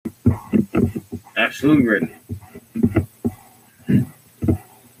absolutely ready.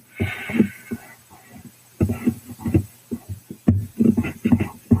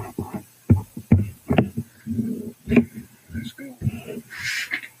 Let's go.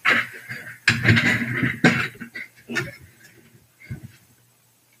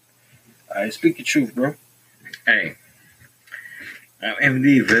 All right, speak the truth, bro. Hey,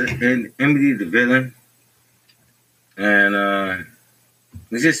 MD the villain, and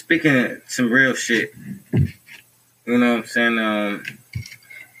we're just speaking some real shit. You know what I'm saying?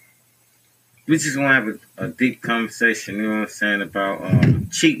 We just want to have a deep conversation. You know what I'm saying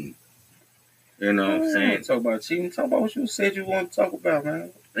about cheating. You know what I'm saying? Talk about cheating. Talk about what you said you want to talk about,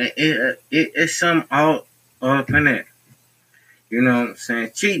 man. It's some all up in there. You know what I'm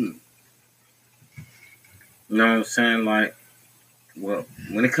saying? Cheating. You know what I'm saying? Like, well,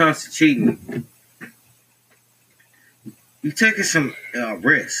 when it comes to cheating, you taking some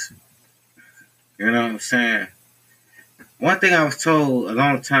risks. You know what I'm saying? One thing I was told a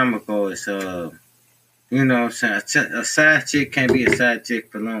long time ago is, you know what I'm saying, a side chick can't be a side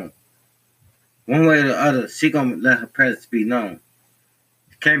chick for long. One way or the other, she gonna let her presence be known.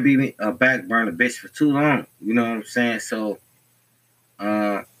 Can't be a back burner bitch for too long. You know what I'm saying? So,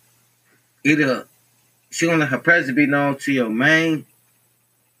 either she gonna let her presence be known to your main,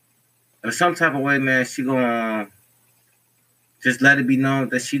 or some type of way, man, she gonna just let it be known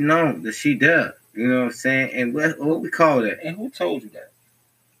that she there. You know what I'm saying? And what we call that? And who told you that?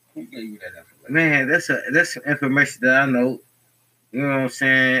 Who gave you that information? Man, that's some information that I know. You know what I'm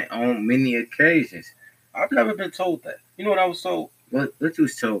saying? On many occasions. I've never been told that. You know what I was told? What you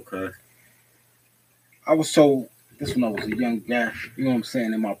was told, cuz? I was told this when I was a young guy. You know what I'm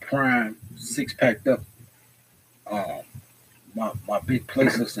saying? In my prime, six packed up. My big play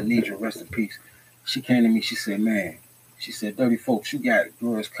sister, Nidra, rest in peace. She came to me. She said, "Man," she said, "Dirty folks, you got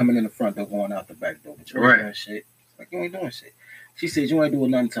girls coming in the front door, going out the back door, but you ain't doing shit. Like you ain't doing shit." She said, "You ain't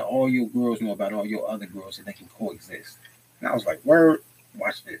doing nothing till all your girls know about all your other girls and they can coexist." And I was like, "Word,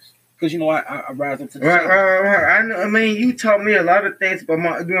 watch this." Because, you know, I rise up to the top. Right. I mean, you taught me a lot of things about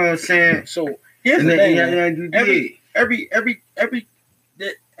my, you know what I'm saying? So, here's the thing.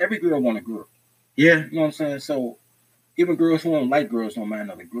 Every girl want a girl. Yeah. You know what I'm saying? So, even girls who don't like girls don't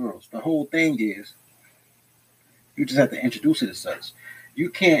mind other girls. The whole thing is, you just have to introduce it as such. You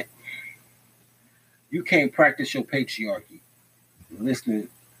can't practice your patriarchy listening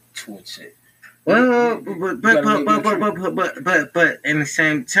to a chick. Well, but in the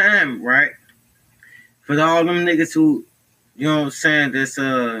same time, right? For all them niggas who, you know what I'm saying, that's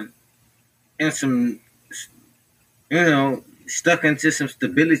in some, you know, stuck into some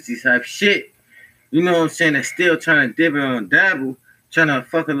stability type shit. You know what I'm saying? That's still trying to dibble on dabble, trying to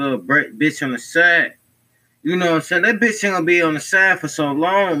fuck a little bitch on the side. You know what I'm saying? That bitch ain't gonna be on the side for so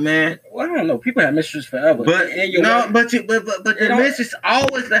long, man. Well, I don't know. People have mistresses forever. But the mistress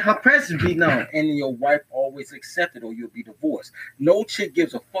always let her presence be known. And your wife always accepted or you'll be divorced. No chick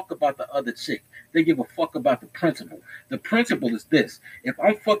gives a fuck about the other chick. They give a fuck about the principle. The principle is this. If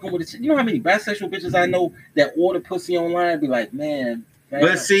I'm fucking with a chick, you know how many bisexual bitches I know that order pussy online be like, man.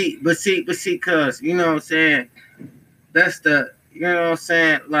 But see, cuz, you know what I'm saying? That's the, you know what I'm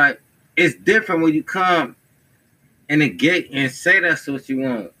saying? Like, it's different when you come in the gate and say that's what you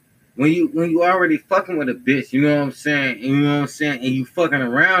want. When you already fucking with a bitch, you know what I'm saying? And you know what I'm saying? And you fucking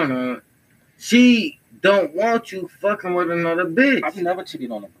around on her, she don't want you fucking with another bitch. I've never cheated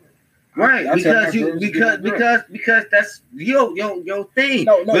on a girl. Right, because that's your thing.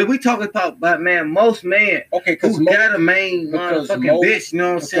 No. But we talking about man, most men who got a main motherfucking bitch, you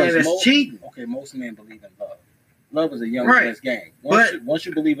know what I'm saying, that's cheating. Okay, most men believe in love. Love is a young man's game. Once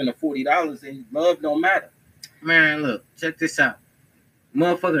you believe in the $40, then love don't matter. Man, look, check this out.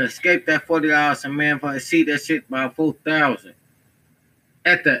 Motherfucker escaped that $40 and man for see that shit by 4,000.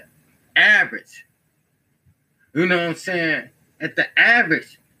 At the average. You know what I'm saying? At the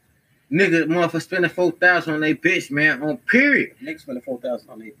average. Nigga, motherfucker spending 4,000 on their bitch, man, on period. Nigga spending 4,000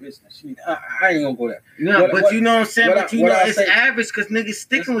 on their bitch. I ain't gonna go there. No, but you know what I'm saying? But you know it's average because niggas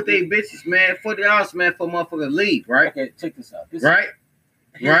sticking with their bitches, man. $40, man, for motherfucker leave, right? Okay, check this out.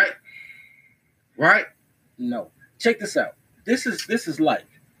 Right? No. Check this out. This is life.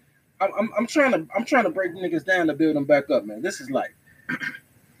 I'm trying to break niggas down to build them back up, man. This is life.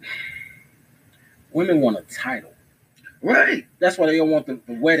 Women want a title. Right. That's why they don't want the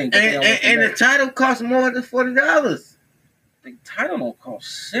wedding. And the title costs more than $40. The title don't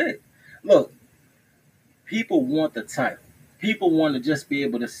cost shit. Look, people want the title. People want to just be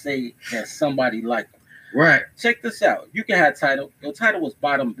able to say that somebody like them. Right. Check this out. You can have title. Your title was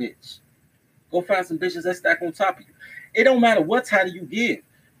bottom bitch. Go find some bitches that stack on top of you. It don't matter what title you give.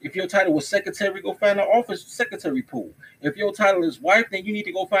 If your title was secretary, go find an office secretary pool. If your title is wife, then you need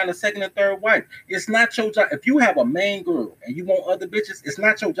to go find a second and third wife. It's not your job. If you have a main girl and you want other bitches, it's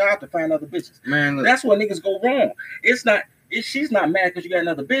not your job to find other bitches. Man, look. That's where niggas go wrong. It's not. She's not mad because you got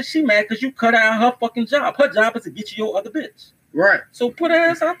another bitch. She mad because you cut out her fucking job. Her job is to get you your other bitch. Right. So put her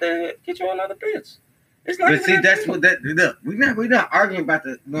ass out there, get you another bitch. It's not. But see, that's what that. Look, we're not arguing about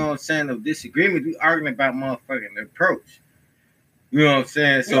the. You know what I'm saying? Of disagreement. We arguing about motherfucking approach. You know what I'm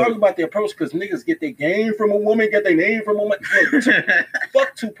saying? So we argue about the approach because niggas get their game from a woman, get their name from a woman. Look,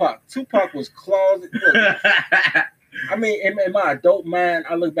 fuck Tupac. Tupac was closet. Look, I mean, in my adult mind,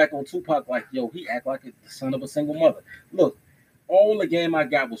 I look back on Tupac like, yo, he act like the son of a single mother. Look, all the game I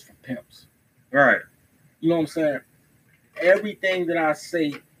got was from pimps. Right. You know what I'm saying? Everything that I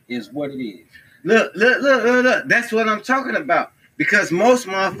say is what it is. Look. That's what I'm talking about. Because most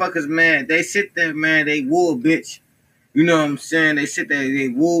motherfuckers, man, they sit there, man, they woo a bitch. You know what I'm saying? They sit there, they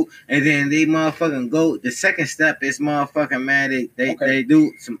woo, and then they motherfucking go. The second step is motherfucking, man, they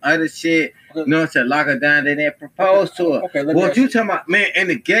do some other shit. You know, to lock her down, then they propose to her. Okay, what you talking about, man, in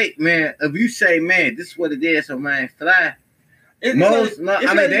the gate, man, if you say, man, this is what it is, so man, fly. They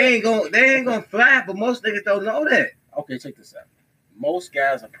ain't gonna fly, but most niggas don't know that. Okay, check this out. Most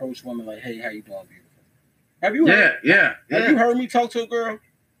guys approach women like, hey, how you doing, beautiful? Have you heard? Have you heard me talk to a girl?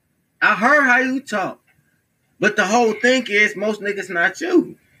 I heard how you talk. But the whole thing is, most niggas not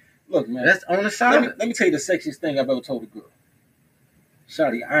you. Look, man. That's on the side. Let me tell you the sexiest thing I've ever told a girl.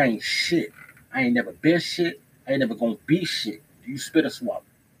 Shawty, I ain't shit. I ain't never been shit. I ain't never gonna be shit. Do you spit or swallow?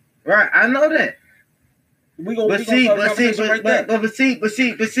 Right, I know that. But see.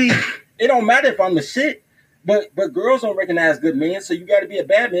 It don't matter if I'm the shit. But girls don't recognize good men, so you got to be a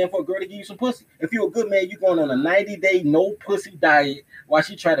bad man for a girl to give you some pussy. If you're a good man, you're going on a 90-day no pussy diet while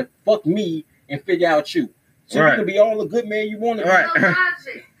she try to fuck me and figure out you. So you can be all the good man you want to be. Right.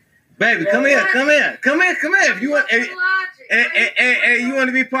 Baby, come here. If you want, hey, you want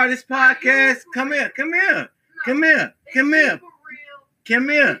to be part of this podcast? Come here. You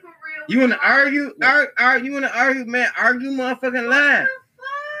want to argue? You want to argue, man? Argue, motherfucking live.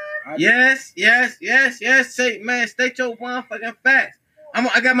 Yes. Say, man, state your motherfucking facts.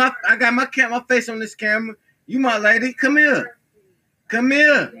 I got my face on this camera. You my lady. Come here.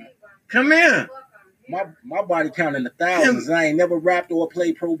 My body count in the thousands. I ain't never rapped or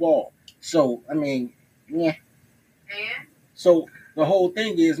played pro ball. So, I mean, yeah. So the whole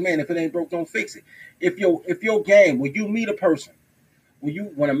thing is, man, if it ain't broke, don't fix it. If your game, when you meet a person,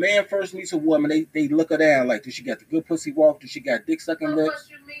 when a man first meets a woman, they look her down like, does she got the good pussy walk? Does she got dick sucking lips? What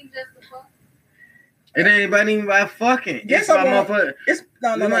you mean just the fuck? It ain't even about fucking. It's not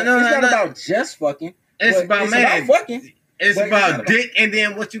about just fucking. It's about fucking. It's about dick and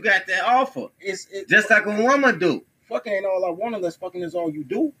then what you got to offer. It's just like a woman do. Fucking ain't all I want unless fucking is all you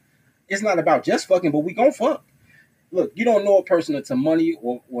do. It's not about just fucking, but we gon' fuck. Look, you don't know a person until money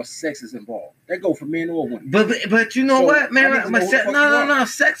or sex is involved. That go for men or women. But you know what, man? No.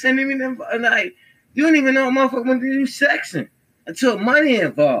 Sex ain't even involved. Like, you don't even know a motherfucker when to do sexing until money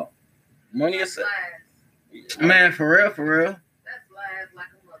involved. Money is sex. Man, for real. That's lies like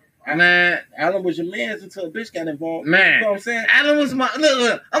a motherfucker. Man, Alan was your man's until a bitch got involved. Man, you know what I'm saying? Alan was my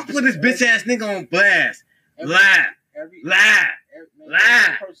look. I'm put this bitch ass nigga on blast. Lie.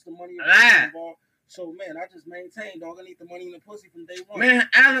 So, man, I just maintain, dog. I need the money and the pussy from day one. Man,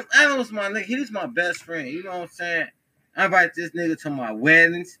 Alan was my nigga. He's my best friend. You know what I'm saying? I invite this nigga to my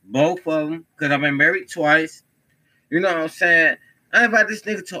weddings, both of them, because I've been married twice. You know what I'm saying? I invite this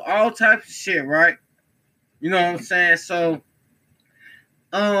nigga to all types of shit, right? You know what I'm saying? So,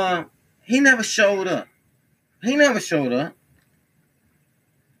 he never showed up.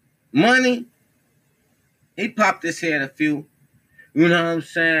 Money, he popped his head a few. You know what I'm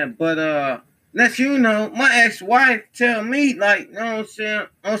saying? But, let you know, my ex-wife tell me, like, you know what I'm saying,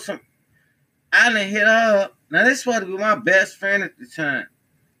 on some, I done hit her up. Now, this was my best friend at the time.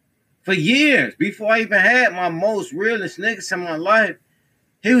 For years, before I even had my most realest niggas in my life,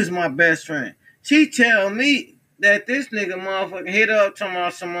 he was my best friend. She tell me that this nigga motherfucking hit her up talking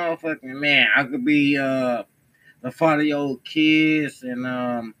about some motherfucking, man, I could be the father of your kids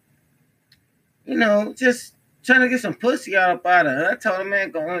and, you know, just trying to get some pussy out of her. I told her,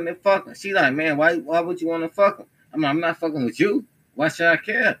 man, go in there fucking. She like, man, why would you want to fuck him? I'm not fucking with you. Why should I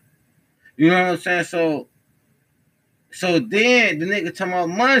care? You know what I'm saying? So then the nigga talking about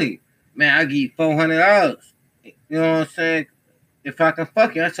money. Man, I give you $400. You know what I'm saying? If I can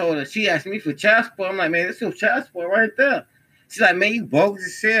fuck you. I told her, she asked me for child support. I'm like, man, this is child support right there. She's like, man, you bogus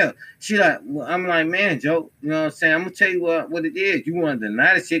as hell. She like, well, I'm like, man, Joe, you know what I'm saying? I'm going to tell you what it is. You want to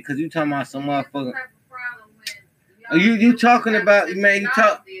deny the shit because you talking about some motherfucker. You talking about, man, you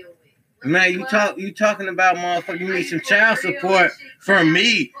You talking about motherfucker, you need some child support from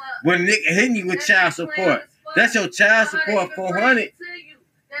me when nigga hitting you with child support. That's your child support, 400.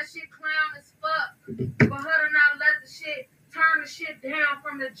 That shit clown as fuck. For her to not let the shit turn the shit down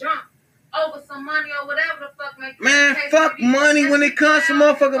from the jump over some money or whatever the fuck make Man, fuck money when it comes to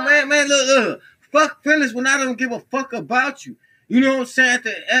motherfucker, man, look. Fuck feelings when I don't give a fuck about you. You know what I'm saying?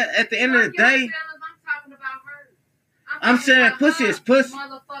 At the end of the day, I'm talking about her. I'm saying pussy is pussy.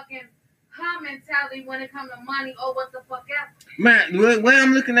 Motherfucking her mentality when it comes to money or what the fuck else. Man, the way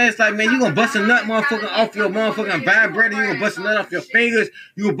I'm looking at it, it's like, man, you gonna bust a nut motherfucker off your motherfucking vibrator, you gonna bust a nut off your fingers,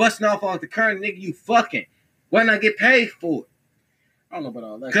 you gonna bust it off the current nigga you fucking. Why not get paid for it? I don't know about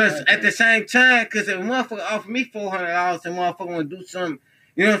all that. Because at the same time, because if a motherfucker offer me $400 and motherfucker wanna do something,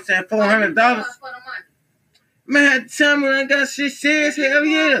 you know what I'm saying, $400. Man, tell me when I got shit serious, hell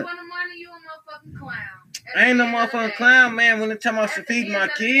yeah. For the money, you a motherfucking clown. I ain't no motherfucking clown, man, when the time I should feed my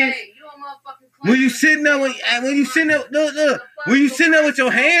kids. When you sitting there, look, when you sitting there with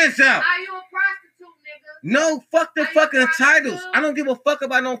your hands out. Are you a prostitute, nigga? No, fuck the fucking titles. I don't give a fuck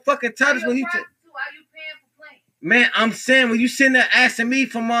about no fucking titles when you. Are you paying for playing? Man, I'm saying when you sitting there asking me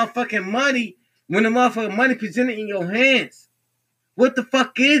for motherfucking money, when the motherfucking money presented in your hands, what the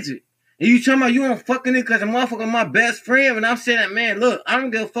fuck is it? And you talking about you don't fucking it because the motherfucker my best friend, and I'm saying that, man, look, I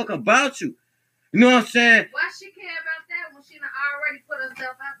don't give a fuck about you. You know what I'm saying? Why she care about that when she done already put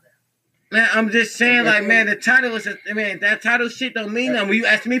herself out there? Man, I'm just saying, like, man, the title is, that title shit don't mean nothing. When you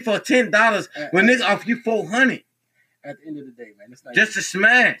ask me for $10, when nigga offer you $400. At the end of the day, man, it's not just a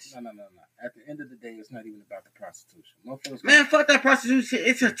smash. No. At the end of the day, it's not even about the prostitution. Man, fuck that prostitution.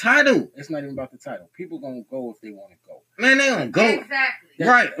 It's a title. It's not even about the title. People gonna go if they want to go. Man, they gonna go. Exactly.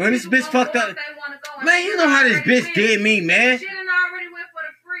 Right. When this bitch fucked up. Man, you know how this bitch did me, man. She done already went for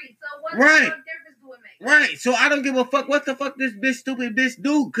the free. So what difference do it make? Right. So I don't give a fuck what the fuck this bitch stupid bitch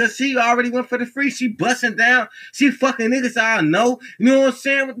do. Cause she already went for the free. She busting down. She fucking niggas I know. You know what I'm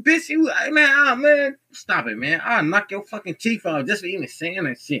saying? Bitch, man, stop it, man. I'll knock your fucking teeth out just for even saying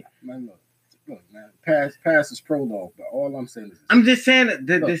that shit. Man, look, man. Past is prologue, but all I'm saying is I'm just saying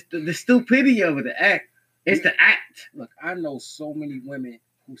that the stupidity of it, the act. It's the act. Look, I know so many women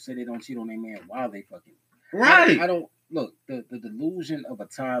who say they don't cheat on their man while they fucking. Right. I don't look. The delusion of a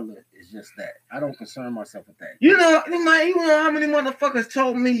toddler is just that. I don't concern myself with that. You know how many motherfuckers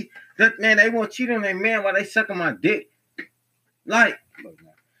told me that, man, they won't cheat on their man while they sucking my dick. Like, look,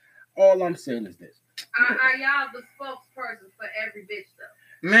 man. All I'm saying is this. Are y'all the spokesperson for every bitch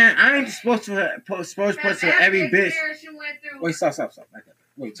though? Man, I ain't supposed to have spokesperson for every bitch. You went through, wait, stop. Like that.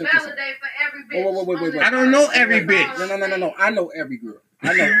 Wait, check validate for every bitch. Wait. I don't know every bitch. No. I know every girl.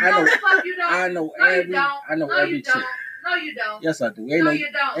 I know every chick. No, you don't. Yes, I do. You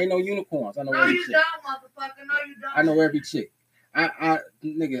don't. Ain't no unicorns. I know every chick. No, you don't, motherfucker. No, you don't. I know every chick. I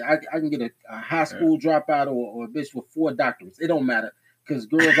can get a high school dropout or a bitch with 4 doctorates. It don't matter because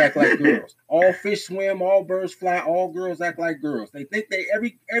girls act like girls. All fish swim, all birds fly, all girls act like girls. They think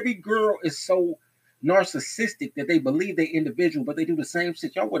every girl is so narcissistic that they believe they individual, but they do the same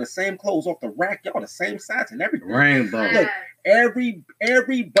shit. Y'all wear the same clothes off the rack. Y'all the same size and everything. Rainbow. Look,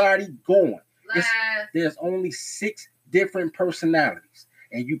 everybody going. There's only 6 different personalities,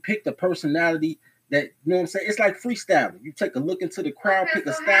 and you pick the personality that, you know what I'm saying? It's like freestyling. You take a look into the crowd, pick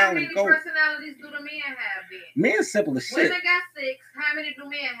a style, and go. How many personalities do the men have then? Men simple as shit. Women got 6. How many do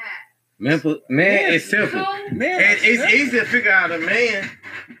men have? Man, it's simple. It's easy to figure out a man.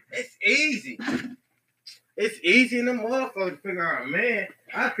 It's easy. It's easy in the motherfucker to figure out a man.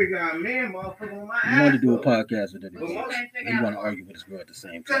 I figure out a man, motherfucker, on my ass. You want to do a podcast with it. You You want to argue with this girl at the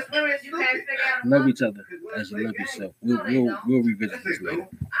same time. Because women, you can't figure out a Love each other as you love yourself. We'll revisit this later.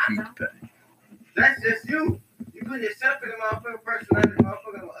 For you to pay. That's just you. You put yourself in the motherfucking personality,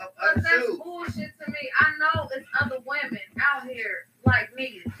 motherfucking But that's bullshit to me. I know it's other women out here like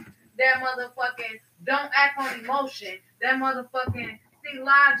me that motherfucking don't act on emotion. That motherfucking see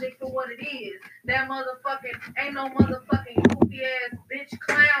logic for what it is. That motherfucking ain't no motherfucking goofy ass bitch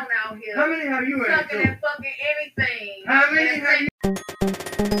clown out here. How many have you had? Sucking and fucking anything. How many have you?